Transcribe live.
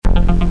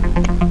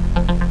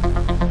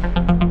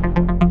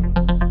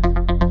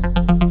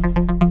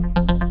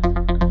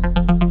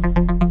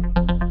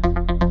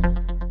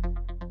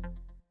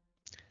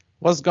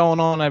What's going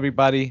on,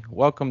 everybody?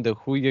 Welcome to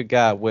Who You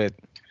Got with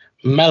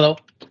Mellow.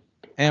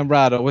 and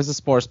Rado. It's a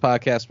sports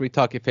podcast where we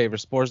talk your favorite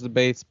sports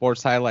debates,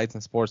 sports highlights,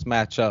 and sports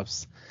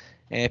matchups.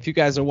 And if you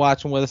guys are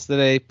watching with us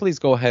today, please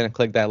go ahead and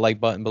click that like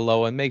button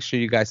below and make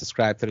sure you guys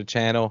subscribe to the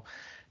channel.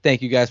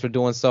 Thank you guys for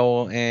doing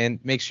so, and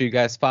make sure you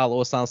guys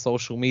follow us on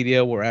social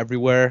media. We're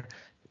everywhere.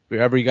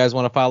 Wherever you guys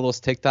want to follow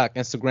us, TikTok,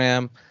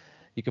 Instagram.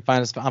 You can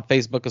find us on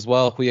Facebook as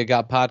well, Who You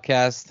Got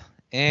Podcast.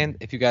 And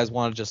if you guys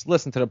want to just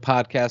listen to the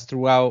podcast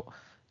throughout,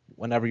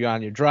 whenever you're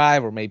on your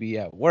drive or maybe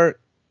at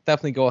work,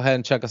 definitely go ahead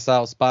and check us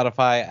out.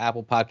 Spotify,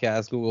 Apple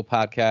Podcasts, Google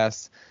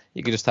Podcasts.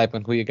 You can just type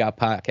in Who You Got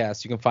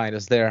Podcast. You can find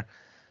us there.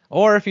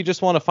 Or if you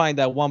just want to find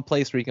that one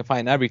place where you can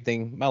find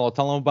everything, Mello,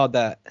 tell them about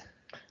that.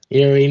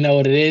 You already know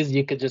what it is.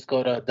 You could just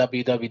go to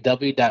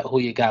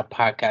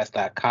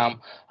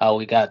www.whoyougotpodcast.com.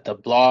 We got the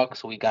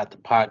blogs, we got the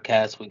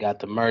podcast, we got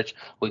the merch,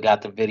 we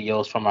got the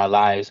videos from our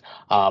lives.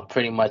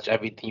 Pretty much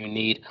everything you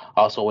need.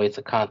 Also, ways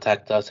to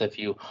contact us if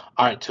you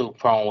aren't too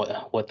prone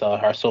with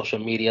our social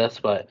medias.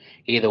 But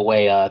either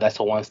way, that's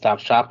a one-stop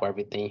shop where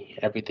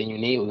everything you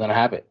need, we're gonna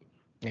have it.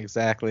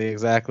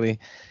 Exactly.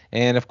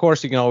 And of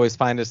course, you can always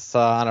find us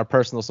on our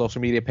personal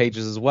social media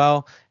pages as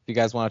well. If you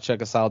guys want to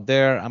check us out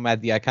there, I'm at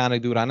the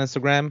Iconic Dude on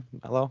Instagram.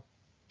 Hello.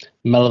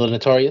 Mellow the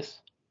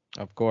Notorious.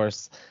 Of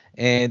course.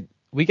 And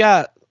we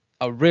got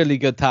a really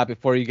good topic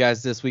for you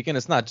guys this week. And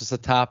it's not just a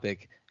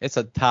topic, it's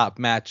a top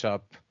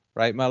matchup.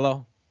 Right,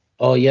 Mello?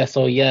 Oh, yes.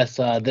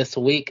 This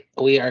week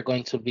we are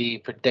going to be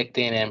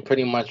predicting and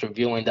pretty much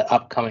reviewing the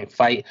upcoming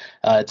fight.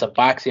 It's a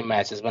boxing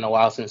match. It's been a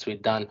while since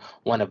we've done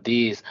one of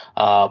these,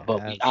 but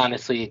we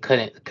honestly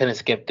couldn't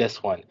skip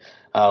this one.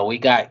 We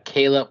got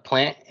Caleb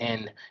Plant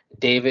and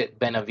David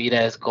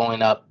Benavidez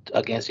going up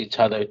against each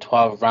other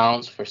 12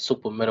 rounds for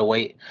super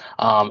middleweight.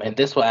 And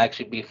this will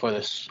actually be for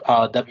the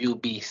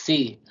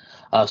WBC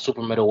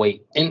super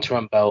middleweight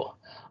interim belt.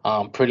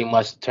 Pretty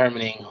much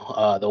determining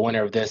the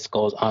winner of this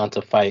goes on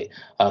to fight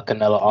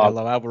Canelo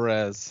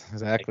Alvarez.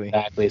 Exactly.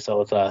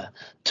 So it's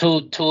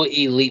two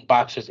elite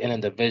boxers in a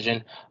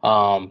division.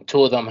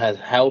 Two of them has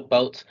held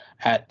belts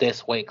at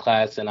this weight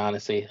class, and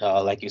honestly,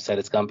 like you said,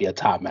 it's gonna be a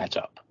top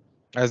matchup.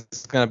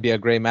 It's gonna be a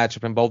great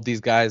matchup, and both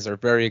these guys are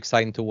very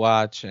exciting to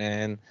watch.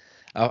 And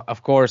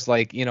of course,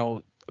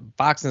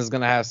 boxing is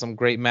gonna have some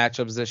great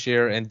matchups this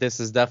year, and this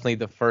is definitely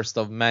the first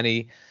of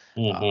many.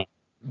 Mm-hmm.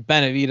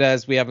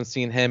 Benavidez, we haven't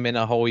seen him in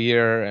a whole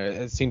year.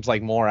 It seems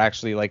like more,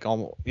 actually,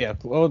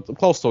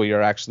 close to a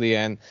year actually.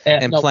 And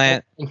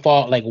Plant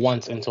fought like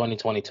once in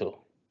 2022.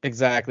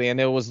 Exactly,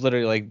 and it was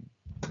literally like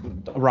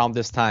around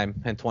this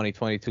time in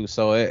 2022.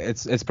 So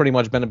it's pretty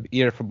much been a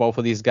year for both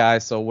of these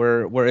guys. So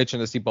we're itching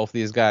to see both of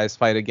these guys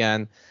fight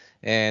again,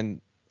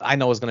 and I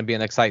know it's going to be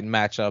an exciting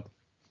matchup.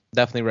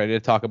 Definitely ready to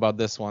talk about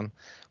this one.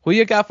 Who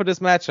you got for this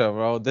matchup,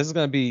 bro? This is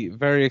going to be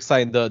very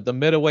exciting. The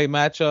middleweight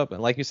matchup, and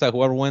like you said,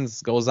 whoever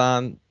wins goes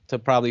on to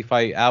probably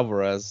fight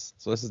Alvarez.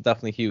 So this is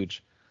definitely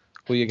huge.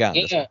 Who you got?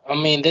 Yeah, I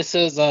mean, this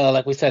is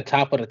like we said,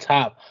 top of the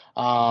top.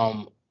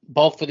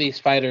 Both of these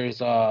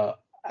fighters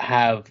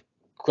have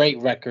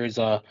great records.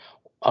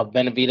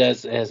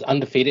 Benavidez is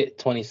undefeated,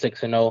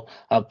 26-0.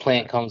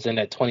 Plant comes in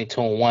at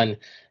 22-1.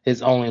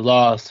 His only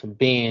loss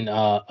being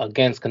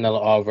against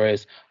Canelo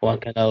Alvarez when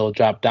Canelo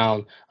dropped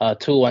down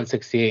to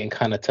 168 and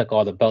kind of took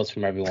all the belts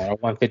from everyone, or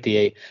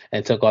 158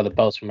 and took all the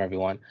belts from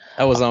everyone.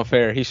 That was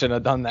unfair. He shouldn't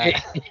have done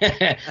that.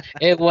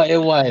 It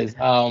was.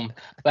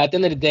 But at the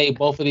end of the day,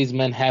 both of these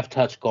men have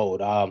touched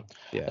gold.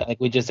 Like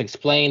we just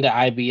explained, the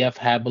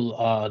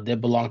IBF did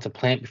belong to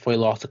Plant before he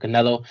lost to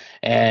Canelo,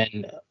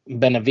 and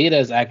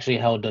Benavidez actually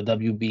held the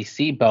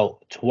WBC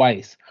belt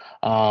twice.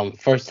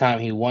 First time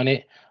he won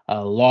it,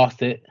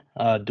 lost it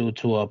due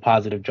to a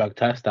positive drug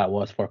test that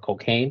was for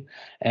cocaine.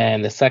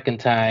 And the second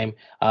time,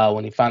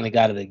 when he finally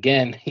got it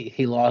again,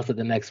 he lost it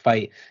the next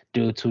fight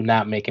due to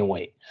not making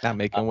weight.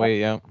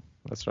 Yeah.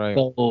 That's right.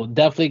 So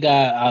definitely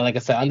got, like I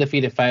said,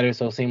 undefeated fighter.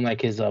 So it seemed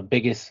like his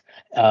biggest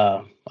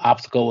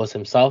obstacle was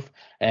himself.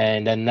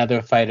 And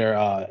another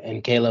fighter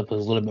in Caleb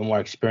who's a little bit more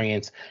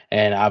experienced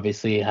and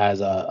obviously has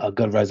a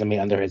good resume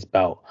under his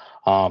belt.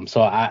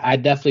 So I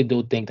definitely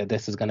do think that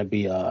this is going to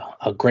be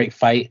a great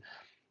fight.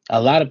 A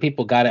lot of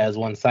people got it as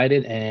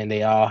one-sided, and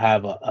they all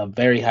have a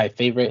very high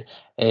favorite.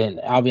 And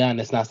I'll be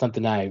honest, it's not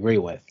something I agree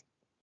with.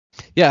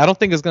 Yeah, I don't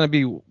think it's going to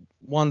be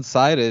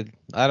one-sided.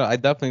 I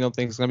definitely don't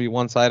think it's going to be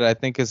one-sided. I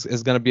think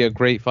it's going to be a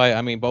great fight.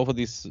 I mean, both of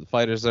these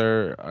fighters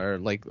are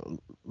like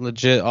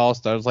legit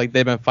all-stars. Like,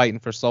 they've been fighting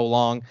for so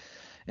long.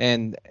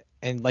 And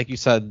like you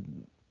said,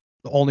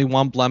 only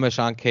one blemish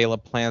on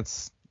Caleb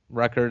Plant's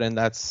record, and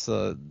that's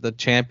the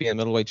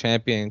middleweight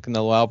champion,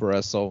 Canelo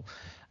Alvarez. So,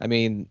 I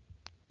mean,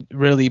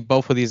 really,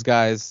 both of these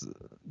guys,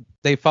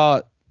 they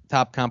fought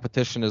top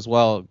competition as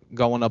well,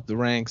 going up the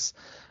ranks.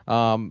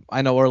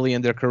 I know early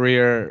in their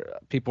career,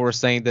 people were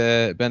saying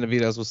that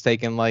Benavidez was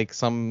taking like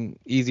some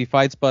easy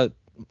fights, but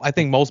I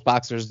think most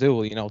boxers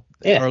do.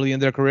 Early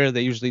in their career,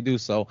 they usually do.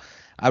 So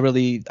I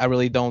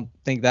really don't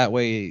think that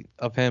way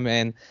of him.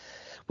 And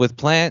with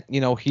Plant,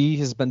 he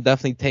has been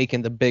definitely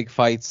taking the big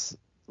fights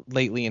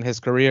lately in his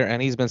career,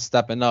 and he's been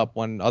stepping up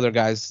when other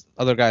guys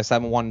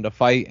haven't wanted to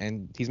fight,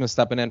 and he's been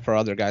stepping in for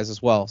other guys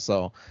as well.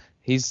 So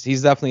he's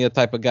definitely a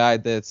type of guy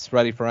that's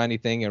ready for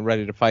anything and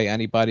ready to fight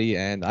anybody.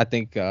 And I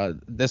think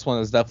this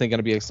one is definitely going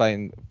to be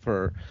exciting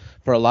for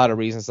a lot of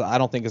reasons. I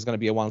don't think it's going to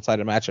be a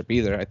one-sided matchup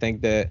either. I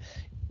think that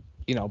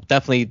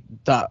definitely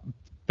the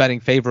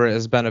betting favorite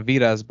is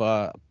Benavidez,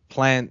 but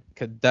Plant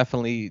could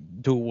definitely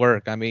do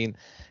work. I mean,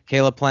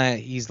 Caleb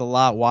Plant, he's a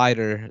lot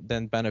wider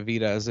than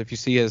Benavidez. If you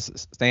see his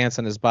stance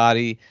and his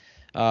body,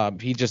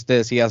 he just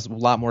is. He has a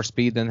lot more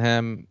speed than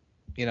him.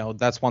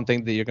 That's one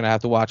thing that you're gonna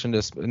have to watch in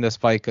this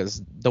fight,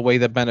 because the way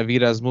that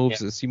Benavidez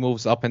moves is he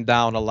moves up and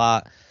down a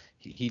lot.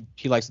 He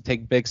likes to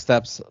take big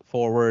steps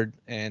forward,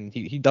 and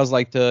he does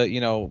like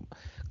to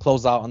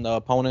close out on the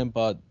opponent,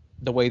 but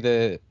the way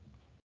that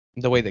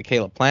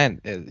Caleb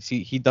Plant is,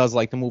 he does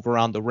like to move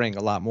around the ring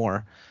a lot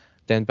more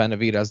than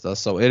Benavidez does.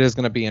 So it is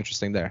going to be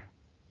interesting there.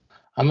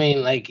 I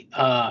mean, like,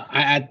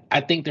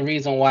 I think the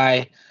reason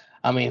why,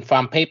 I mean,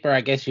 from paper,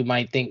 I guess you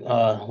might think,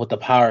 with the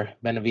power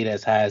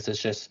Benavidez has,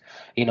 it's just,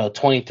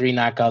 23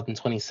 knockouts and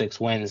 26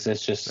 wins.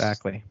 It's just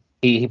Exactly.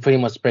 he pretty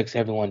much breaks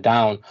everyone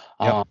down.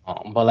 Yep.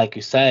 But like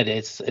you said,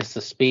 it's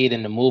the speed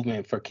and the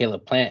movement for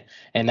Caleb Plant,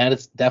 and that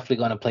is definitely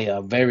going to play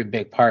a very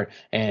big part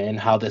in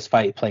how this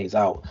fight plays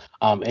out.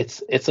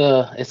 It's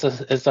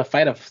a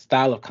fight of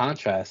style of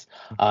contrast.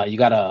 You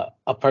got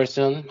a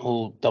person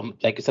who,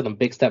 like you said, the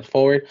big steps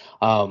forward.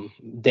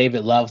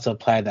 David loves to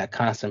apply that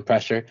constant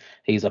pressure.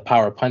 He's a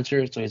power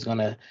puncher, so he's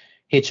gonna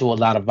hit you a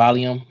lot of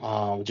volume.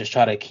 Just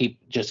try to keep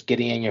just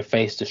getting in your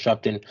face,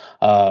 disrupting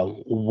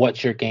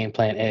what your game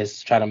plan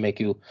is, try to make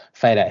you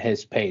fight at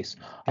his pace.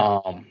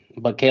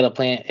 But Caleb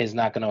Plant is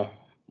not going to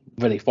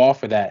really fall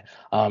for that.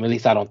 At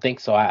least I don't think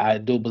so. I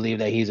do believe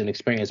that he's an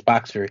experienced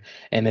boxer.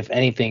 And if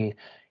anything,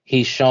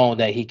 he's shown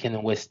that he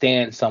can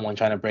withstand someone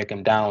trying to break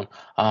him down.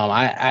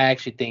 I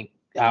actually think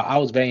I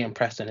was very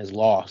impressed in his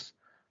loss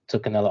to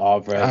Canelo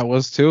Alvarez. I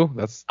was too.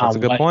 That's a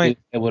good What he point.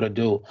 was able to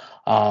do.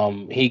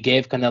 He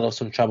gave Canelo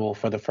some trouble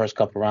for the first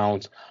couple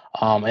rounds.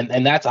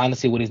 And that's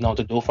honestly what he's known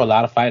to do for a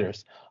lot of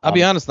fighters. I'll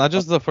be honest, not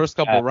just the first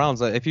couple uh, of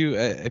rounds. If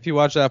you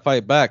watch that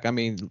fight back, I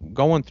mean,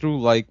 going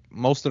through like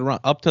most of the round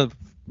up to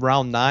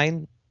round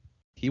 9,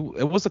 it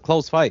was a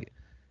close fight.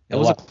 It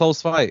was a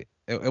close fight.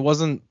 It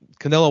wasn't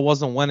Canelo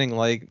wasn't winning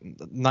like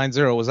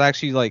 9-0. It was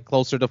actually like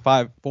closer to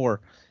 5-4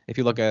 if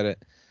you look at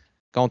it.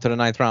 Going to the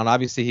ninth round.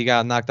 Obviously, he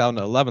got knocked out in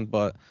the 11th,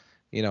 but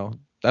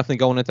definitely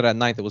going into that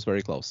ninth, it was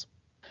very close.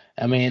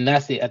 I mean,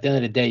 at the end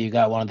of the day, you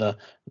got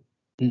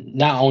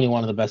not only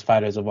one of the best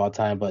fighters of all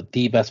time, but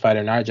the best fighter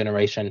in our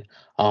generation,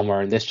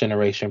 or in this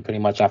generation, pretty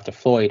much after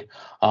Floyd,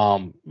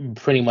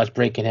 pretty much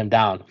breaking him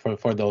down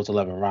for those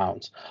 11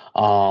 rounds.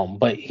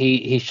 But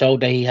he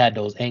showed that he had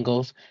those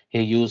angles.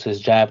 He used his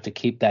jab to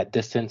keep that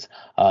distance.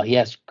 He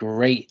has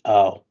great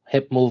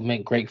hip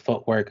movement, great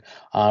footwork,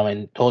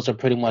 and those are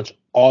pretty much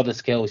all the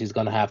skills he's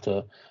gonna have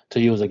to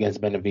use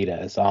against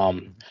Benavidez.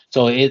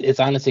 So it's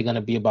honestly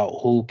gonna be about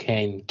who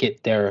can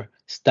get their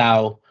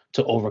style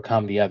to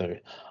overcome the other.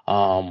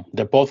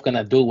 They're both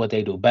gonna do what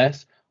they do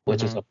best,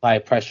 which is apply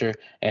pressure,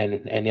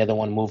 and the other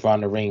one move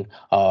around the ring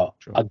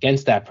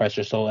against that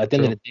pressure. So at the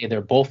end of the day,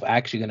 they're both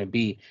actually gonna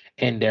be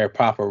in their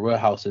proper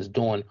wheelhouses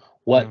doing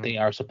what they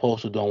are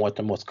supposed to do and what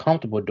they're most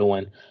comfortable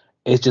doing.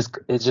 It's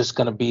just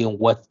gonna be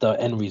what the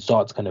end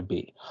result's gonna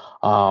be.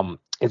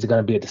 Is it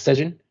gonna be a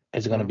decision?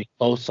 Is it gonna be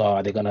close? Or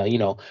are they gonna,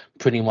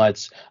 pretty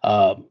much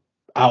out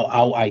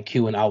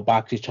IQ and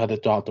outbox each other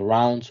throughout the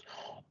rounds?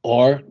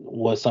 Or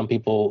what some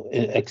people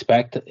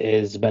expect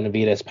is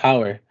Benavidez'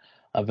 power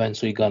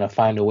eventually gonna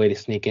find a way to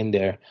sneak in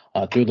there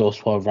through those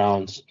 12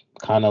 rounds,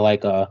 kind of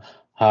like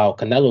how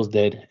Canelo's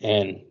did,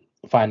 and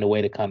find a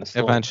way to kind of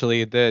slow.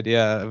 Eventually it did,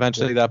 yeah.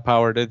 Eventually that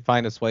power did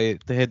find its way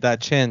to hit that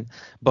chin.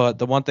 But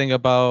the one thing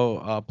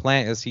about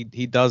Plant is he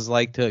does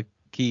like to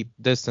keep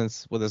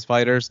distance with his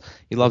fighters.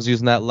 He loves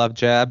using that left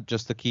jab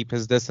just to keep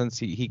his distance.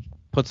 He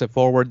puts it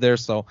forward there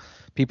so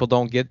people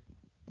don't get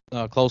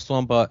close to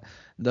him. But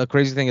the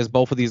crazy thing is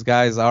both of these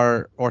guys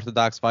are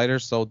orthodox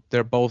fighters, so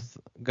they're both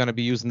going to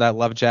be using that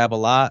left jab a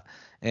lot.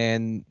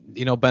 And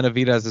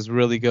Benavidez is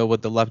really good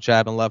with the left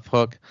jab and left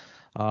hook.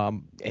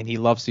 And he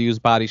loves to use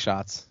body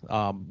shots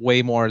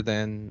way more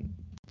than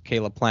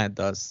Caleb Plant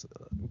does.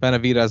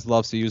 Benavidez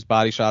loves to use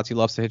body shots. He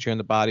loves to hit you in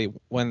the body.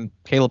 When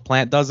Caleb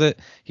Plant does it,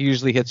 he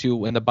usually hits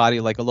you in the body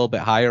like a little bit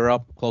higher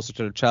up, closer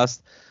to the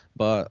chest.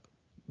 But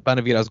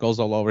Benavidez goes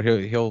all over.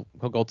 He'll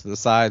go to the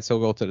sides. He'll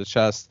go to the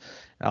chest.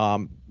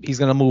 He's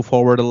gonna move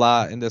forward a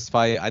lot in this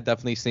fight. I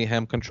definitely see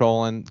him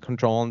controlling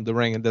the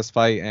ring in this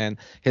fight, and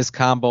his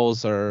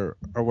combos are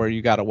where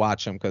you got to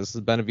watch him, because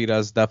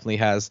Benavidez definitely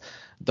has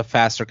the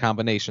faster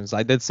combinations.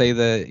 I did say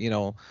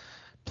that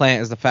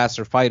Plant is the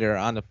faster fighter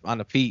on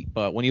the feet,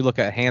 but when you look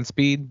at hand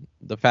speed,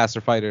 the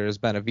faster fighter is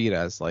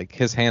Benavidez. Like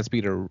his hand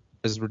speed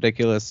is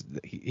ridiculous.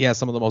 He has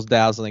some of the most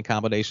dazzling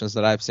combinations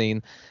that I've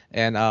seen,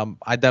 and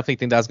I definitely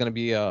think that's going to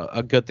be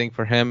a good thing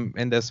for him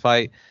in this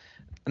fight.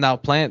 Now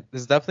Plant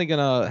is definitely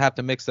going to have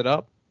to mix it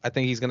up. I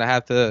think he's going to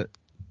have to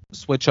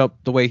switch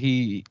up the way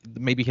he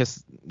maybe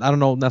his I don't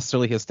know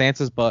necessarily his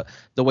stances, but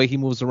the way he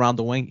moves around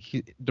the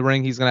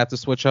ring, he's gonna have to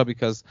switch up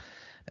because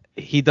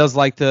he does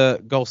like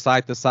to go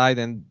side to side,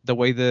 and the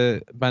way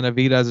the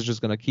Benavidez is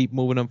just gonna keep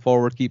moving him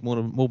forward, keep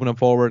moving him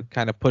forward,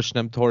 kind of pushing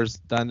him towards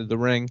the end of the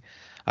ring.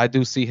 I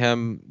do see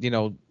him,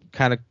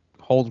 kind of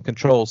holding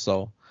control.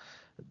 So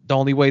the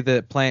only way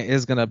that Plant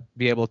is gonna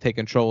be able to take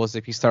control is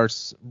if he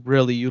starts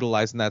really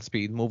utilizing that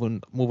speed,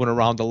 moving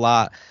around a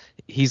lot.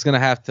 He's gonna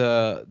have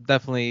to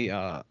definitely,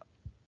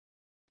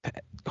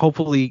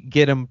 hopefully,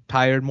 get him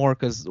tired more.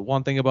 Because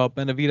one thing about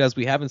Benavidez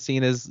we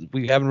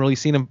haven't really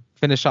seen him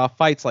finish off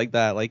fights like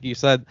that. Like you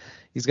said,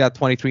 he's got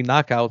 23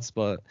 knockouts,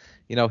 but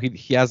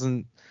he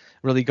hasn't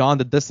really gone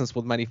the distance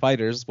with many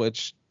fighters,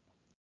 which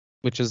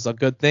is a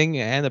good thing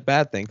and a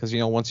bad thing. Because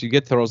once you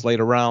get to those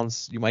later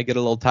rounds, you might get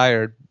a little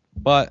tired,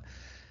 but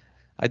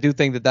I do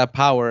think that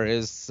power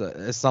is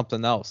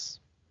something else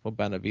for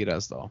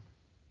Benavidez, though.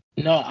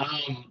 No,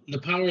 the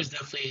power is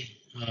definitely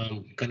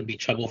going to be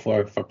trouble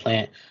for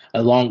Plant,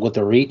 along with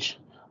the reach.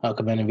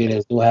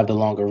 Benavidez do have the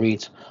longer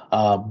reach,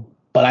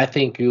 but I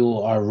think you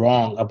are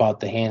wrong about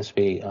the hand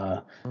speed.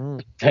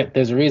 Mm.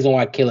 There's a reason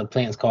why Caleb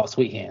Plant is called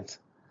Sweet Hands.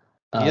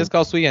 He is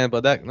called Sweet Hand,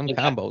 but them That-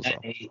 combos,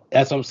 though.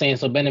 That's what I'm saying.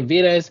 So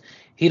Benavidez,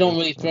 he don't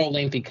really throw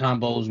lengthy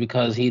combos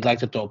because he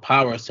likes to throw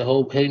power.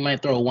 So he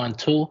might throw a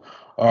 1-2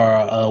 or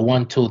a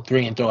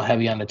 1-2-3 and throw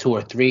heavy on the 2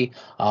 or 3.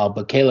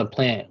 But Caleb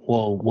Plant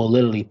will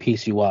literally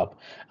piece you up.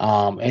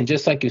 And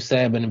just like you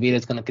said, Benavidez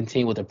is going to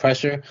continue with the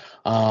pressure.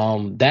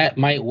 That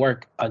might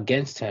work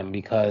against him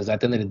because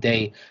at the end of the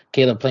day,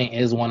 Caleb Plant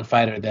is one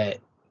fighter that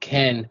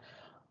can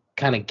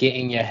kind of get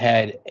in your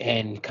head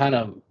and kind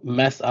of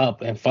mess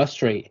up and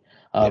frustrate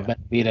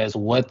Benavidez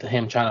with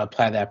him trying to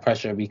apply that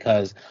pressure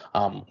because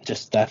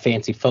just that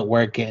fancy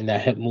footwork and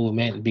that hip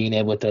movement, being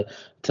able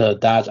to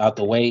dodge out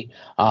the way.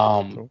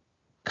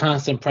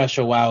 Constant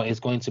pressure, while it's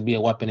going to be a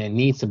weapon and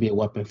needs to be a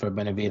weapon for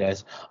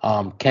Benavidez,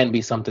 can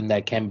be something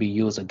that can be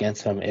used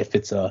against him if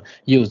it's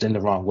used in the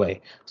wrong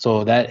way.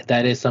 So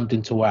that is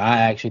something to where I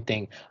actually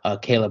think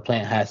Caleb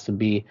Plant has to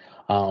be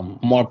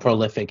more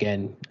prolific,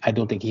 and I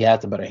don't think he has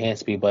the better hand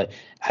speed, but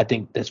I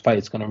think this fight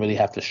is going to really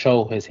have to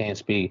show his hand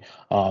speed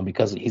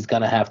because he's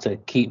going to have to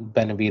keep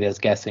Benavidez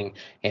guessing,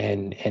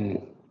 and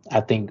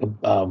I think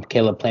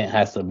Caleb Plant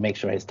has to make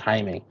sure his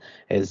timing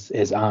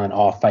is on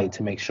all fight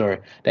to make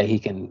sure that he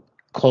can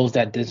close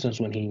that distance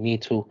when he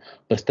need to,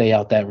 but stay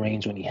out that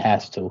range when he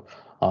has to,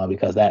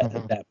 because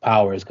that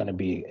power is going to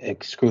be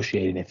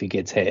excruciating if he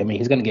gets hit. I mean,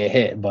 he's going to get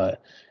hit,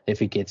 but if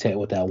he gets hit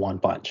with that one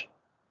punch.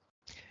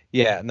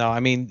 Yeah, no, I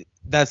mean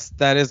that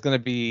is going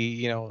to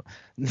be,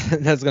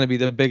 that's going to be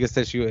the biggest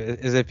issue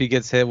is if he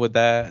gets hit with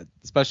that,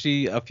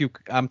 especially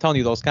I'm telling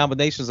you, those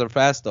combinations are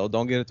fast though.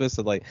 Don't get it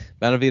twisted. Like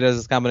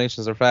Benavidez's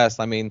combinations are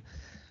fast. I mean,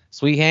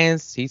 Sweet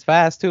Hands, he's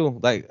fast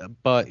too.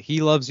 But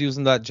he loves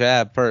using that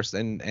jab first,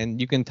 and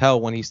you can tell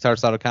when he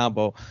starts out a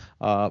combo,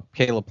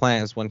 Caleb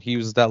Plants when he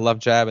uses that left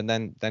jab, and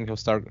then he'll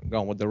start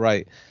going with the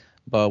right.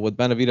 But with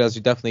Benavidez,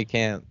 you definitely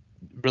can't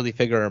really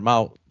figure him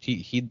out.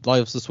 He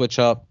loves to switch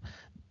up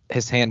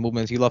his hand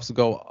movements. He loves to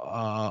go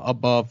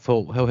above.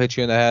 He'll hit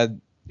you in the head,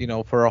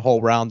 for a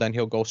whole round. Then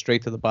he'll go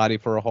straight to the body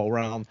for a whole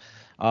round.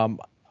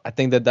 I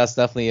think that's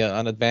definitely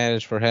an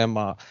advantage for him.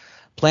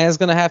 Plan's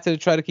gonna have to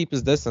try to keep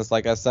his distance,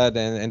 like I said,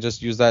 and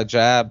just use that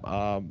jab.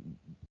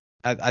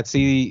 I'd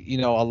see,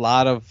 a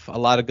lot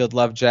of good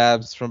left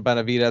jabs from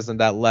Benavidez and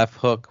that left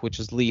hook, which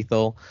is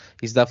lethal.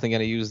 He's definitely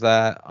gonna use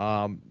that.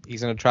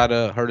 He's gonna try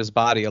to hurt his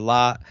body a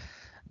lot.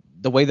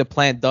 The way the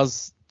Plant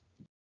does,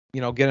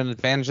 get an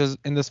advantage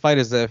in this fight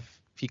is if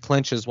he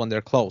clinches when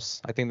they're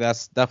close. I think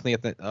that's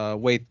definitely a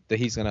way that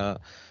he's gonna,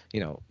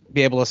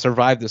 be able to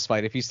survive this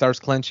fight. If he starts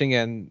clinching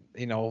and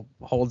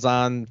holds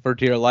on for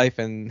dear life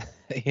and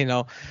he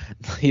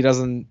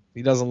doesn't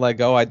let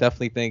go, I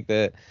definitely think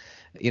that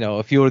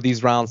a few of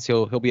these rounds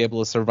he'll be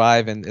able to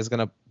survive and is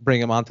gonna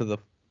bring him onto the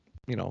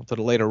to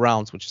the later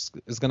rounds, which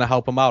is going to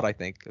help him out, I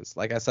think. Because,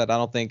 like I said, I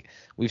don't think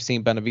we've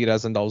seen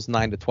Benavidez in those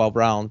 9 to 12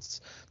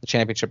 rounds, the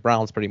championship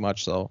rounds, pretty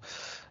much. So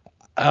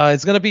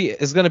it's gonna be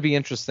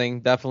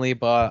interesting, definitely.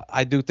 But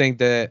I do think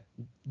that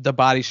the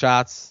body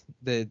shots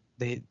that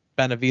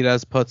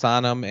Benavidez puts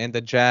on him and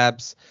the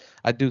jabs,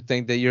 I do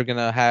think that you're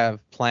gonna have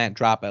Plant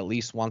drop at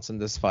least once in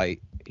this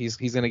fight. He's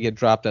gonna get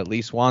dropped at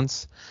least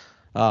once.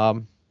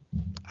 I'm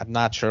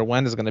not sure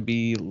when. It's gonna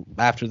be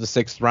after the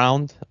 6th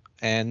round,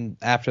 and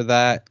after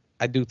that,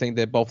 I do think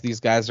that both of these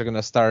guys are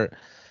gonna start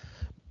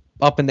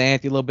up in the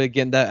ante a little bit,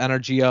 getting that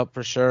energy up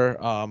for sure.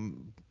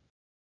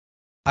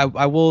 I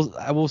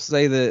will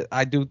say that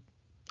I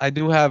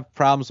do have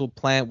problems with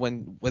Plant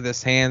with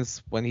his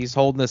hands. When he's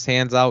holding his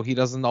hands out, he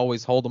doesn't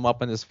always hold them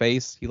up in his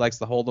face. He likes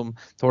to hold them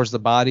towards the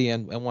body,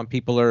 and when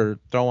people are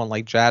throwing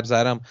like jabs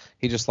at him,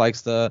 he just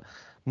likes to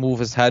move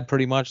his head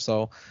pretty much.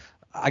 So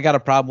I got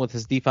a problem with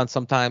his defense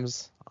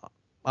sometimes.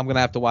 I'm gonna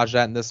have to watch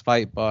that in this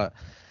fight, but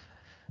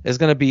it's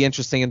gonna be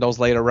interesting in those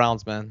later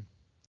rounds, man.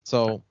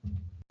 So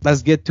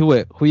let's get to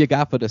it. Who you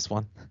got for this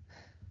one?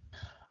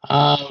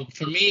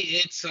 For me,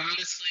 it's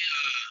honestly,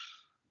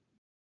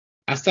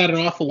 I started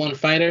off with one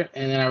fighter,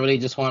 and then I really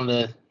just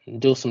wanted to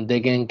do some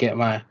digging, get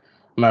my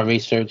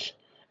research.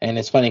 And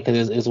it's funny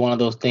because it's one of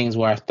those things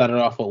where I started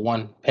off with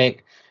one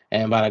pick,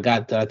 and by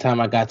the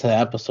time I got to the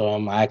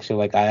episode, I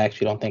actually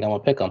don't think I'm gonna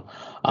pick him.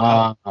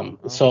 Wow. Wow.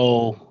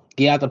 So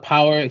yeah, the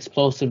power,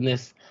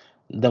 explosiveness,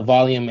 the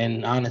volume,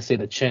 and honestly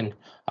the chin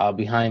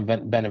behind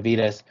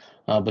Benavidez.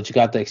 But you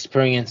got the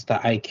experience, the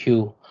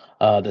IQ,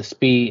 the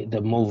speed,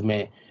 the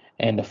movement,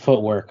 and the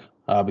footwork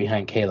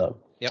behind Caleb.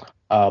 Yep.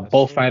 That's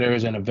Both true.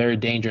 fighters in a very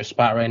dangerous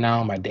spot right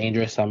now. By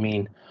dangerous, I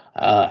mean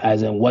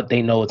as in what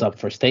they know is up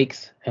for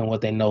stakes and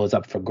what they know is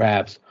up for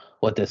grabs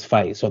with this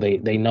fight. So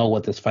they know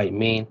what this fight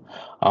mean.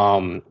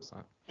 Um,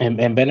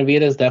 100%. and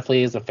Benavidez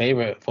definitely is a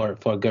favorite for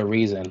a good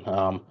reason.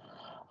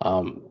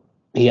 Um,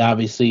 he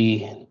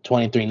obviously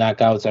 23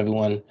 knockouts.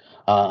 Everyone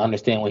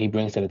understand what he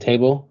brings to the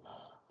table.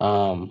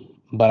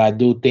 But I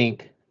do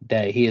think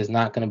that he is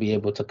not going to be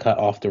able to cut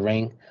off the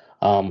ring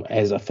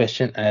as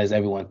efficient as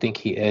everyone think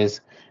he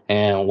is.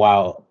 And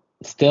while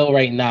still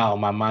right now,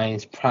 my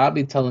mind's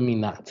probably telling me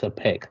not to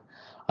pick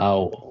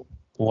uh,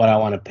 what I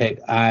want to pick.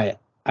 I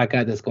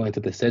got this going to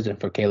decision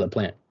for Caleb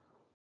Plant.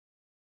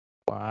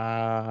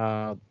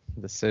 Wow.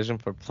 Decision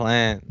for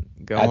Plant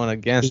I going think he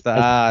against the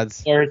has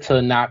odds. power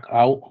to knock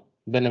out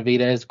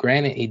Benavidez.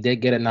 Granted, he did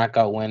get a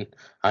knockout win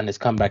on his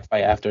comeback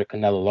fight after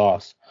Canelo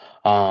lost.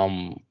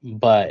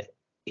 But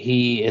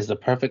he is the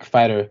perfect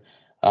fighter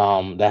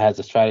that has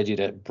a strategy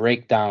to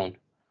break down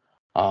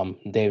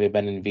David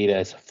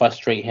Benavidez,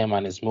 frustrate him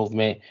on his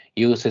movement,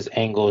 use his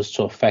angles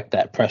to affect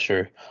that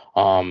pressure,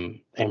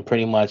 and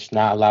pretty much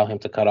not allow him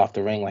to cut off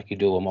the ring like you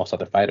do with most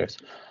other fighters.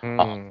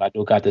 Hmm. I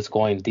do got this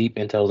going deep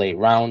into the late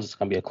rounds. It's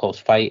gonna be a close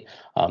fight.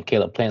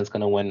 Caleb Plant's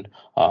gonna win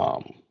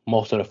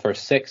most of the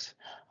first six.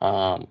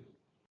 Um,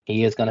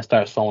 he is gonna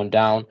start slowing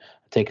down,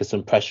 taking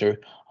some pressure,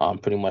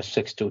 pretty much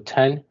 6 to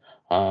 10.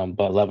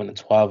 But 11 and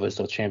 12 is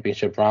the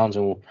championship rounds,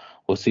 and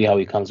we'll see how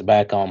he comes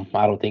back. I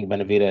don't think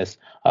Benavidez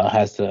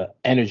has the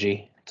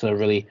energy to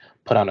really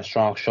put on a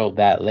strong show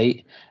that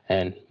late.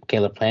 And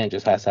Caleb Plant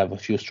just has to have a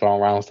few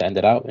strong rounds to end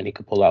it out, and he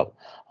could pull out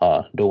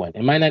the win.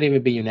 It might not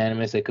even be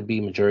unanimous. It could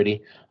be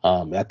majority.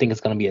 I think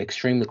it's going to be an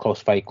extremely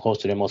close fight,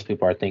 closer than most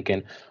people are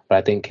thinking. But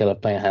I think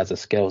Caleb Plant has the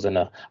skills and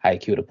the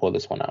IQ to pull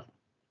this one out.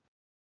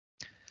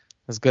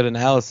 That's good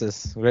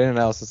analysis. Great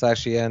analysis,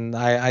 actually. And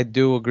I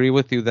do agree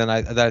with you then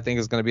that I think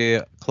is going to be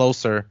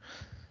closer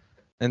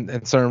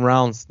in certain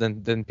rounds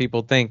than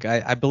people think.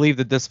 I believe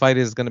that this fight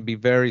is going to be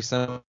very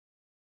similar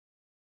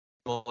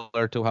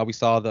to how we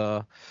saw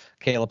the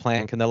Caleb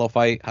Plant Canelo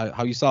fight.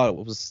 How you saw it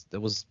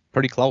was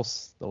pretty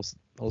close.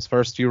 Those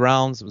first few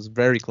rounds, it was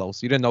very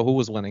close. You didn't know who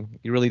was winning.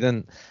 You really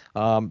didn't.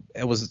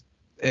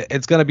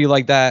 It's gonna be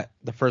like that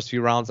the first few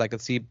rounds. I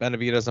could see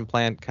Benavidez and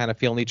Plant kind of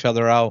feeling each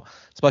other out,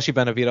 especially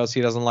Benavidez.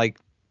 He doesn't like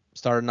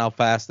starting out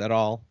fast at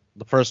all.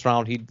 The first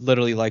round, he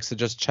literally likes to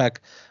just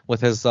check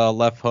with his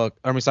left hook.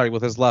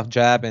 With his left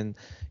jab, and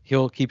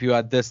he'll keep you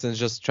at distance,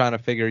 just trying to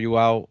figure you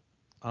out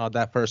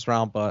that first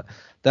round. But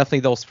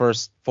definitely those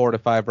first 4 to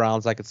 5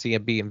 rounds, I could see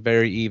it being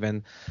very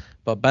even.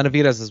 But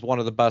Benavidez is one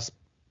of the best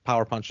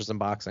power punchers in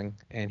boxing,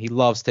 and he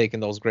loves taking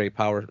those great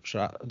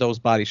those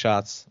body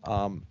shots.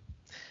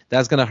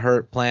 That's gonna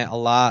hurt Plant a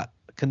lot.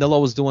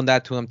 Canelo was doing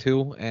that to him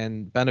too,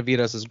 and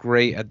Benavidez is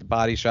great at the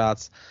body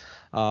shots.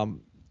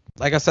 Um,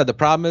 like I said, the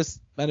problem is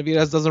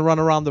Benavidez doesn't run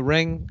around the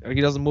ring, or he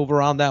doesn't move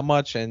around that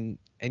much, and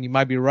you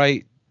might be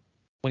right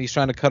when he's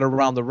trying to cut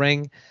around the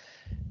ring.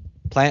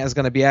 Plant is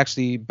going to be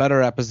actually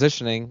better at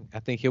positioning. I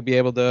think he'll be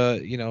able to,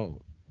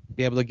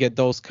 be able to get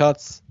those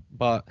cuts.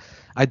 But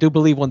I do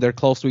believe when they're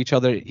close to each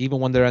other, even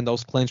when they're in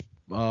those clinch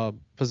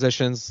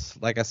positions,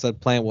 like I said,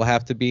 Plant will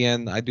have to be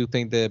in. I do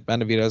think that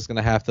Benavidez is going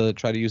to have to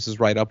try to use his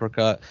right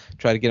uppercut,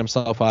 try to get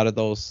himself out of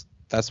those.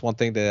 That's one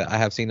thing that I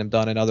have seen him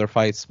done in other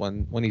fights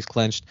when he's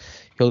clinched.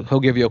 He'll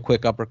give you a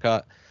quick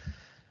uppercut.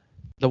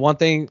 The one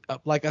thing,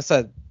 like I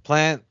said,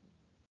 Plant,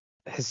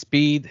 his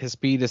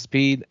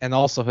speed, and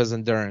also his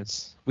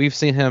endurance. We've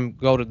seen him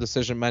go to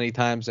decision many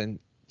times, and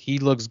he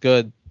looks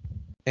good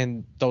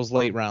in those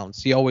late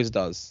rounds. He always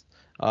does.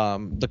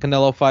 The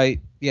Canelo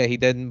fight, yeah, he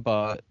didn't,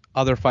 but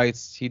other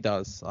fights he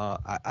does.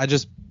 I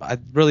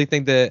really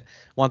think that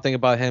one thing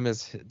about him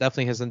is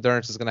definitely his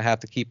endurance is going to have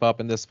to keep up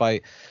in this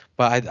fight.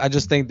 But I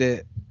just think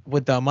that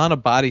with the amount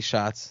of body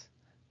shots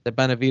that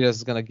Benavidez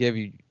is going to give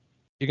you,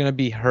 you're going to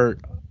be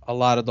hurt a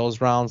lot of those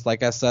rounds.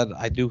 Like I said,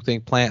 I do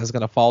think Plant is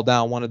going to fall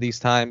down one of these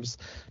times,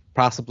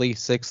 possibly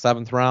sixth,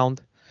 seventh round.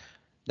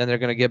 Then they're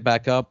going to get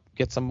back up,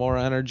 get some more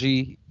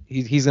energy.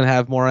 He's going to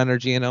have more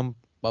energy in him,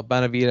 but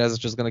Benavidez is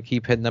just going to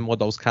keep hitting them with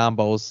those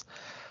combos.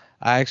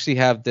 I actually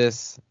have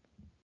this,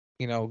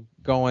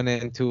 going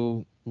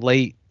into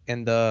late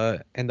in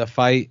the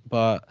fight,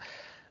 but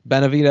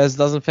Benavidez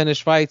doesn't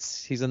finish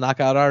fights. He's a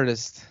knockout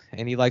artist,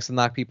 and he likes to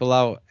knock people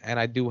out. And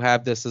I do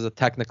have this as a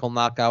technical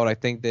knockout. I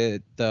think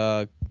that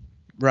the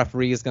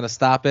referee is going to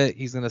stop it.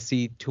 He's going to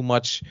see too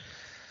much,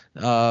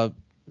 too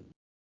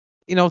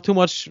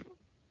much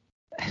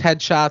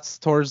headshots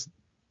towards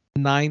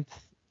ninth,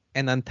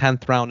 and then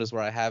 10th round is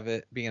where I have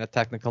it being a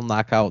technical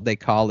knockout. They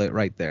call it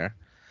right there.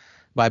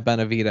 by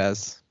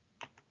Benavidez.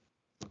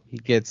 He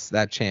gets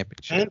that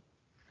championship.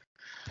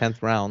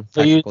 10th round.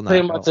 So you Technical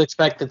pretty knockout. much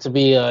expect it to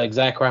be an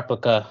exact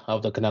replica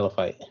of the Canelo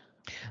fight.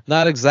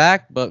 Not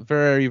exact, but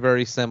very,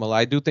 very similar.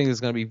 I do think it's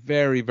going to be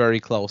very, very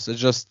close. It's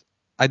just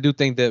I do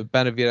think that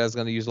Benavidez is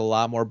going to use a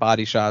lot more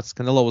body shots.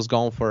 Canelo was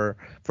going for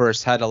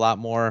his head a lot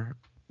more.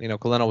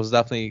 Canelo was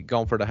definitely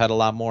going for the head a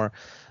lot more.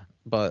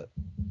 But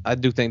I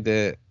do think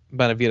that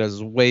Benavidez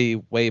is way,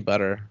 way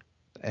better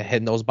at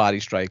hitting those body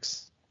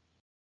strikes.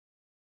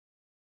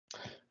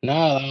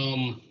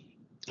 No,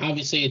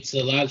 obviously it's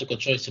a logical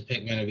choice to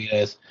pick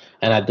Benavidez,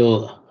 and I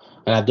do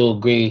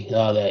agree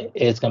that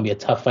it's gonna be a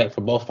tough fight for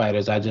both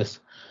fighters. I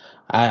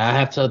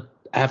have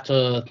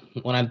to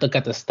when I look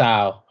at the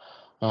style,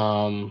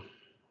 um,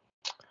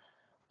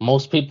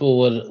 most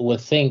people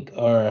would think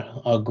or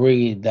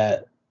agree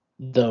that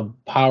the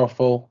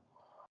powerful,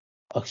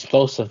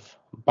 explosive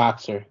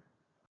boxer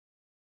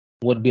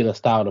would be the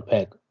style to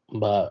pick,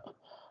 but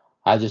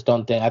I just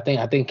don't think.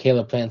 I think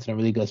Caleb Plant's in a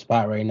really good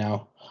spot right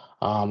now.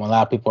 A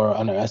lot of people are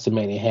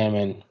underestimating him,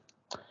 and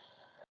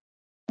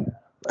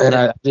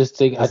I just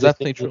think That's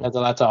definitely he true. has a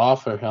lot to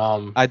offer.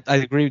 I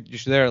agree with you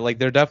there. Like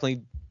they're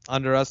definitely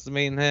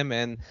underestimating him,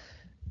 and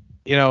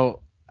a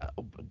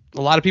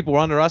lot of people were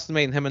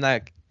underestimating him in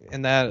that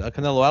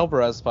Canelo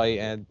Alvarez fight,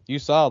 and you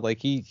saw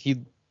like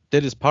he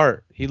did his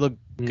part. He looked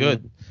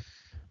good.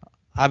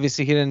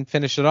 Obviously, he didn't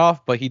finish it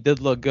off, but he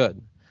did look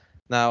good.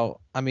 Now,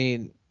 I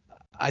mean,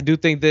 I do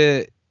think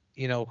that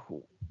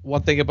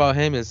one thing about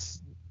him is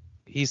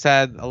he's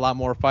had a lot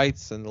more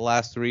fights in the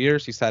last 3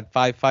 years. He's had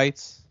 5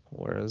 fights,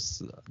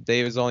 whereas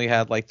Davis only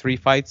had like 3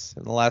 fights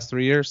in the last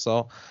 3 years.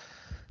 So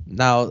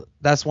now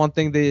that's one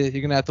thing that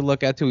you're gonna have to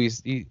look at too.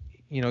 He's been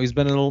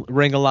in the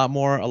ring a lot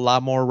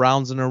more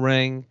rounds in the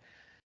ring.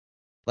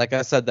 Like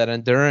I said, that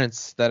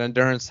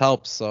endurance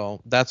helps.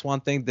 So that's one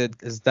thing that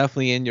is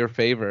definitely in your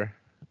favor.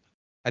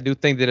 I do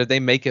think that if they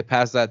make it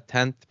past that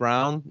 10th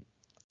round,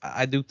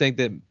 I do think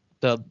that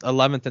the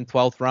 11th and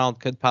 12th round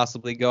could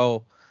possibly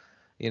go,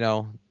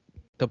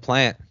 to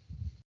Plant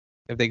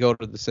if they go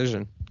to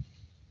decision.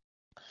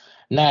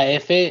 Now,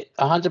 if it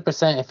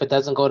 100%, if it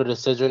doesn't go to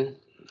decision,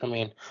 I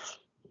mean,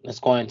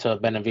 it's going to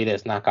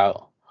Benavidez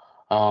knockout.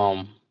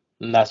 And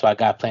that's why I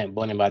got Plant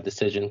winning by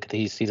decision,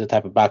 because he's the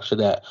type of boxer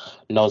that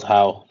knows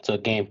how to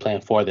game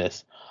plan for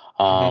this.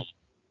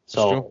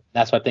 So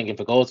that's why I think if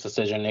it goes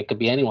decision, it could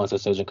be anyone's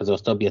decision because it'll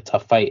still be a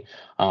tough fight.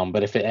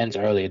 But if it ends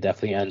early, it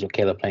definitely ends with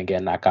Caleb Plant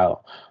getting knocked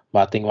out.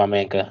 But I think my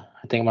man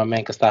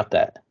could stop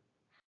that.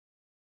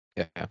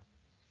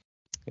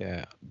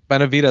 Yeah.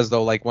 Benavidez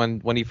though, like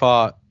when he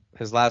fought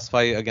his last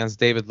fight against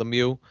David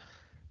Lemieux,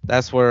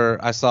 that's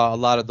where I saw a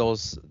lot of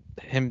those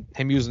him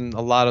using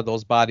a lot of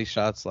those body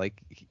shots.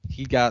 Like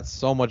he got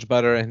so much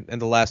better in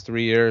the last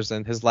 3 years,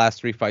 and his last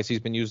 3 fights he's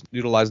been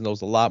utilizing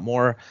those a lot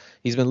more.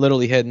 He's been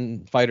literally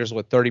hitting fighters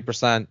with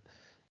 30%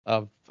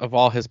 of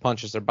all his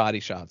punches are body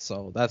shots.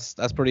 So that's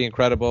pretty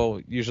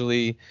incredible.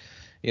 Usually,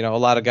 a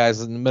lot of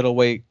guys in the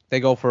middleweight they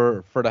go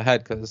for the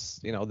head because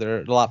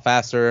they're a lot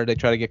faster. They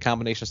try to get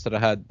combinations to the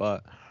head,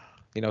 but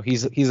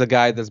he's a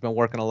guy that's been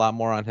working a lot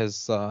more on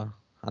his on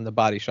the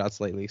body shots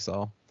lately.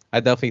 So I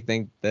definitely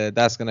think that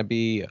that's going to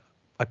be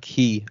a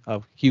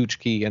huge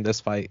key in this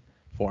fight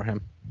for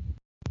him.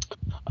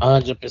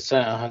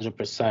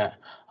 100%.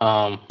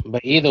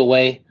 But either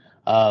way,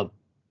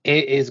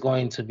 it is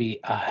going to be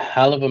a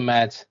hell of a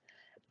match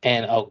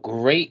and a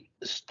great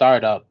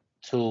startup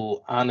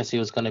to honestly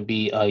what's going to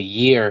be a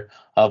year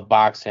of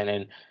boxing.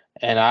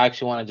 And I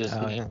actually want to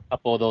just name a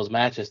couple of those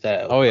matches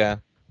that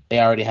they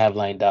already have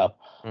lined up.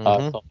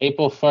 So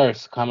April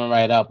 1st, coming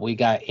right up, we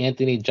got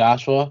Anthony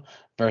Joshua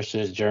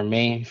versus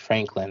Jermaine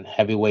Franklin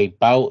heavyweight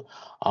bout.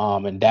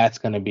 And that's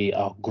going to be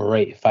a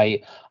great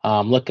fight.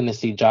 Looking to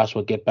see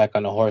Joshua get back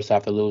on the horse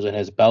after losing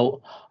his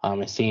belt.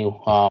 And seeing,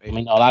 I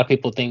mean, a lot of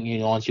people think,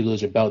 once you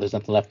lose your belt, there's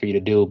nothing left for you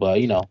to do. But,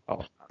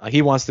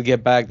 he wants to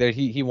get back there.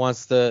 He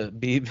wants to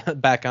be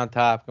back on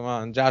top. Come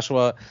on,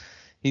 Joshua.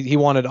 He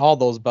wanted all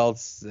those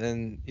belts,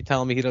 and you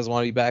telling me he doesn't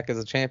want to be back as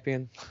a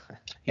champion?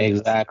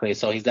 Exactly.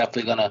 So he's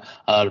definitely gonna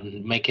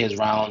make his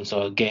rounds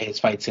or get his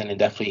fights in, and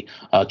definitely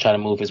try to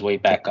move his way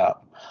back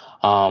up.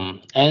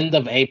 End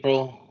of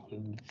April,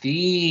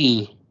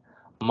 the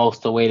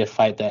most awaited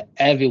fight that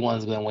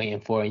everyone's been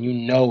waiting for, and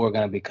we're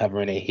gonna be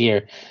covering it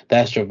here.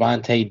 That's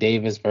Gervonta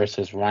Davis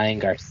versus Ryan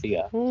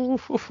Garcia. Ooh,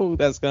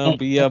 that's gonna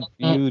be a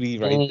beauty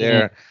right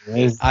there.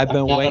 I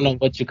don't know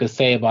what you could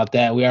say about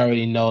that. We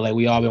already know, like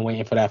we all been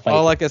waiting for that fight.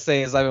 All I can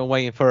say is I've been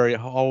waiting for a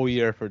whole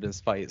year for this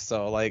fight.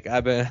 So like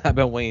I've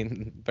been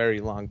waiting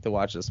very long to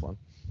watch this one.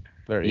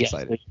 Very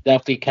excited. So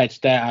definitely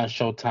catch that on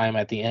Showtime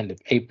at the end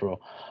of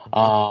April.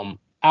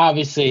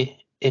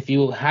 Obviously, if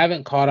you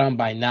haven't caught on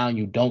by now and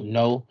you don't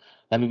know,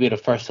 let me be the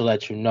first to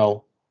let you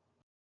know.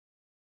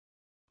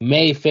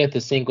 May 5th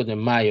is Cinco de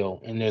Mayo,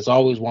 and there's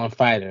always one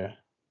fighter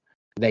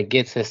that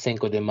gets his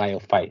Cinco de Mayo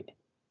fight.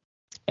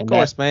 Of And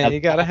course, man. You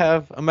gotta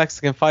have a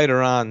Mexican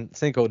fighter on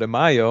Cinco de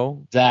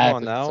Mayo. Come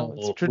on exactly. now,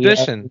 it's So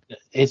tradition.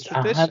 It's it's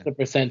tradition.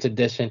 100%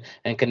 tradition,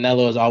 and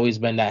Canelo has always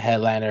been that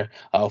headliner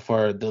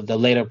for the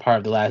later part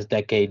of the last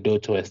decade due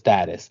to his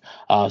status.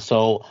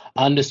 So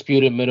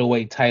undisputed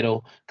middleweight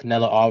title,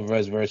 Canelo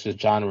Alvarez versus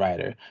John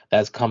Ryder.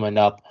 That's coming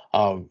up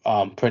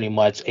pretty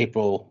much May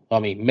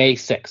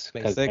 6th,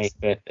 May because May 6th.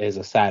 5th is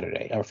a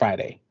Saturday or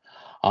Friday.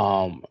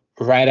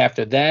 Right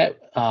after that,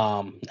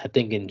 I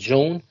think in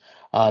June,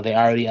 they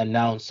already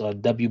announced a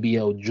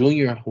WBO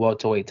junior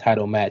welterweight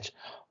title match.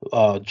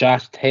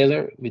 Josh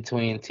Taylor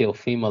between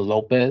Teofimo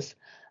Lopez.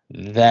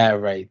 That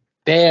right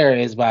there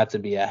is about to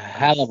be a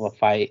hell of a Nice.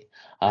 fight.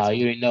 Nice You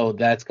one. already know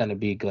that's going to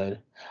be good.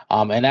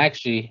 And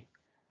actually,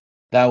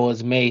 that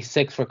was May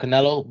 6th for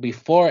Canelo.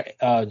 Before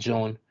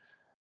June,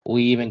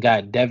 we even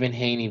got Devin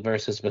Haney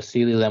versus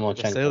Vasily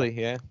Lomachenko. Vasily,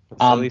 yeah.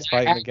 Vasily's That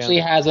fighting again. actually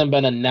hasn't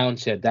been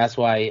announced yet. That's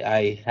why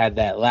I had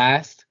that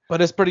last. But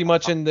it's pretty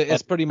much in the.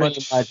 But pretty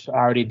much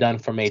already done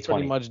for May It's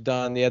pretty 20th. much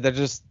done. Yeah, they're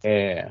just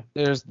Yeah.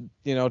 there's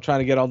trying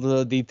to get all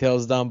the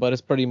details done, but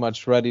it's pretty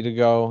much ready to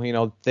go.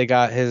 They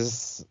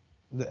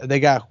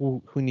got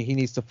who he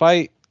needs to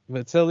fight,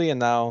 Vasily, and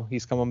now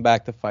he's coming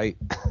back to fight,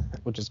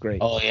 which is great.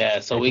 Oh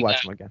yeah. So Great to we watch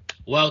got him again.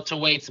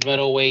 welterweights,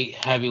 middleweight,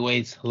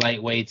 heavyweights,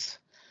 lightweights.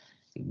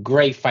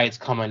 Great fights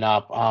coming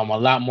up. A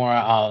lot more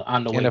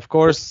on the And way. of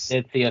course,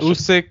 Did see a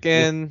Usyk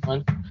and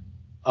one.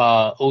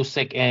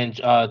 Usyk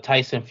and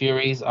Tyson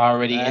Fury's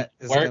already in that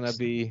the is gonna works.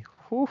 be.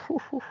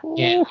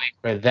 Can't wait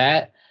for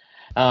that.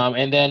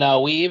 And then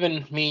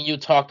me and you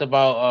talked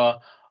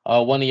about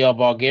one of your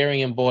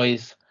Bulgarian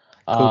boys.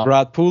 Um,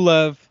 Kubrat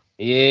Pulev.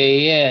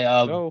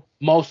 yeah. Go.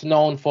 Most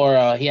known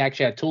for he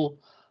actually had two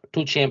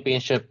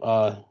championship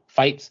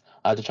fights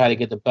to try to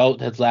get the belt.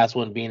 His last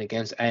one being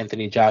against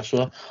Anthony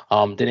Joshua.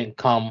 Didn't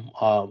come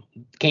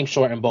came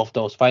short in both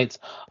those fights.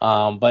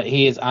 But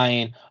he is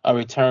eyeing a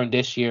return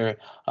this year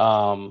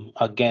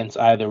against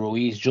either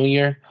Ruiz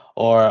Jr.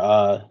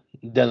 or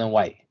Dylan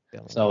White.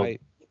 Dylan So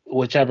White.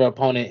 whichever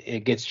opponent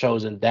it gets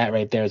chosen, that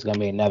right there is going to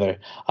be another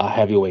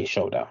heavyweight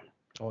showdown.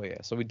 Oh yeah,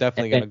 so we're And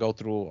definitely then gonna go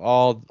through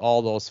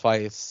all those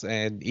fights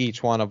and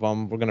each one of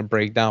them we're gonna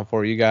break down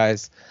for you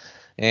guys,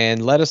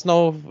 and let us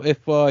know if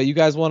you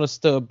guys want us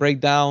to break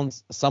down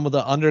some of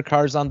the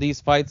undercards on these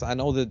fights. I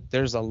know that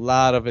there's a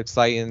lot of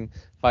exciting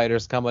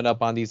fighters coming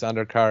up on these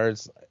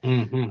undercards.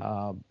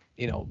 mhm.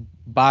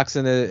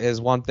 Boxing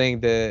is one thing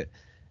that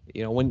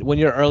when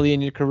you're early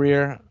in your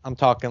career, I'm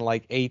talking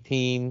like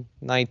 18,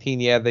 19,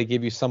 yeah, they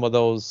give you some of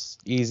those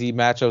easy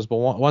matchups, but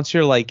once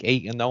you're like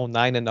 8-0,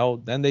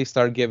 9-0, then they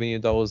start giving you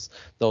those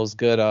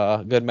good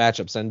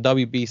matchups, and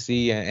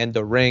WBC and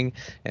the Ring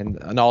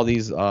and all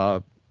these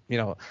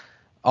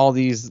all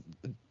these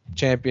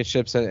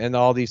championships and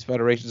all these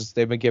federations,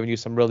 they've been giving you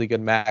some really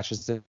good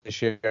matches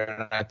this year,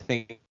 and I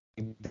think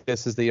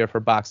this is the year for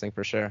boxing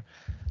for sure.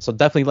 So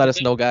definitely let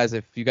us know, guys,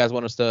 if you guys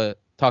want us to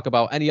talk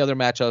about any other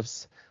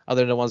matchups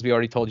other than the ones we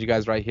already told you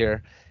guys right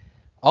here.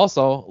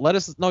 Also, let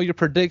us know your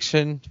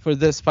prediction for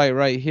this fight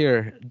right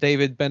here,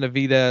 David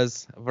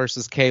Benavidez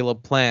versus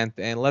Caleb Plant,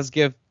 and let's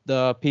give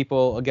the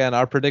people again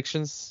our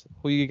predictions.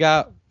 Who you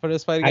got for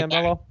this fight I again,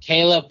 got Mello?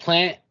 Caleb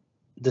Plant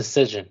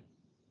decision.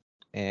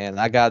 And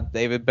I got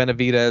David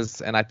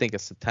Benavidez, and I think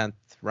it's the 10th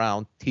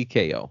round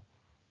TKO.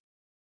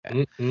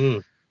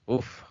 Mm-mm.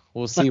 Oof.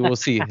 We'll see. We'll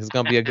see. It's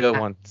going to be a good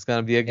one. It's going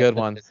to be a Yes, good it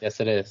one. is. Yes,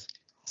 it is.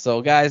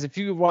 So, guys, if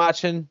you're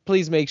watching,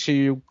 please make sure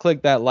you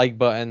click that like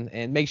button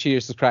and make sure you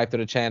subscribe to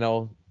the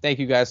channel. Thank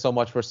you guys so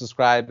much for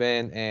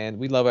subscribing, and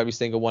we love every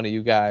single one of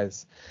you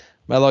guys.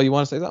 Mello, you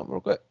want to say something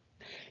real quick?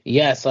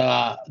 Yes,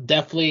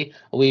 definitely.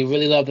 We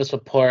really love the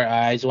support.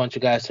 I just want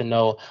you guys to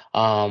know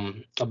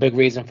a big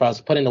reason for us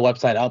putting the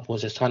website up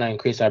was just trying to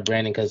increase our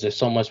branding because there's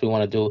so much we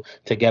want to do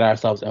to get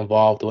ourselves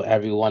involved with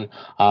everyone.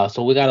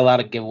 So we got a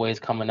lot of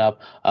giveaways coming up.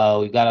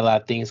 We got a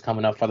lot of things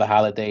coming up for the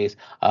holidays.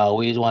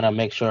 We just want to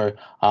make sure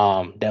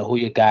that who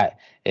you got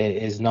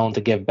is known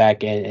to give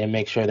back and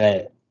make sure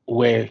that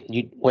we're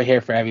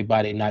here for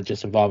everybody, not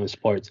just involved in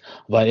sports.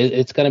 But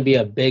it's gonna be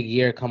a big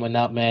year coming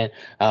up, man.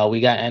 We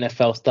got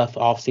NFL stuff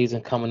off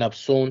season coming up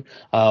soon.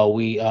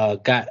 We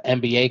got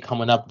NBA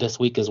coming up this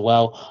week as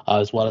well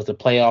as the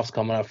playoffs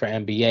coming up for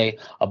NBA.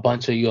 A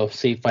bunch of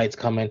UFC fights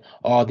coming.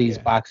 All these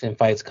boxing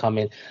fights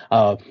coming.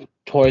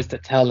 Towards the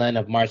tail end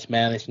of March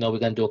Madness, we're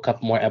gonna do a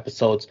couple more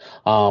episodes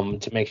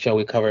to make sure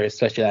we cover,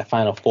 especially that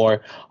Final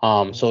Four.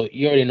 So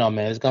you already know,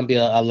 man. There's gonna be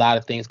a lot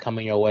of things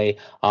coming your way,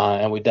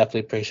 and we definitely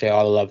appreciate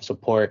all the love and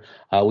support.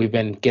 We've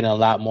been getting a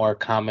lot more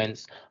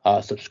comments,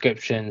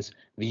 subscriptions,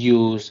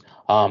 views,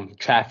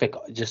 traffic,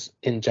 just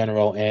in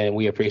general, and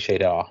we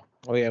appreciate it all.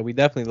 Oh yeah, we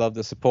definitely love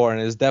the support,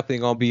 and it's definitely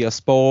gonna be a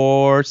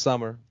sports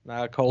summer,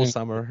 not a cold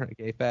summer,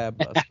 okay, fab,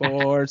 but a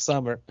sports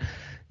summer.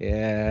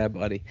 Yeah,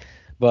 buddy.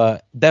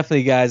 But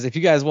definitely, guys, if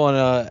you guys want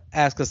to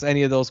ask us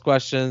any of those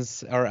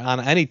questions or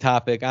on any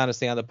topic,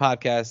 honestly, on the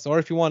podcast, or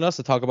if you want us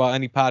to talk about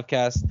any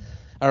podcast,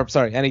 or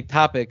sorry, any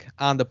topic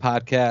on the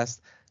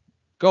podcast,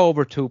 go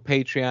over to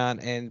Patreon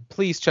and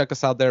please check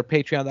us out there,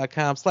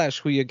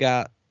 patreon.com/who you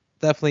got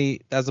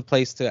definitely that's a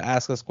place to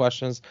ask us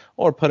questions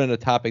or put in a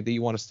topic that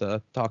you want us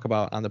to talk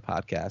about on the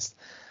podcast.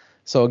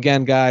 So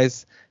again,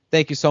 guys,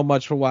 thank you so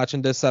much for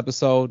watching this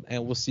episode,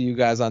 and we'll see you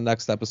guys on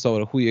next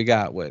episode of Who You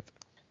Got with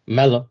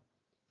Mello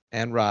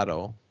and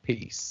Rado.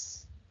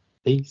 Peace.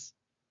 Peace.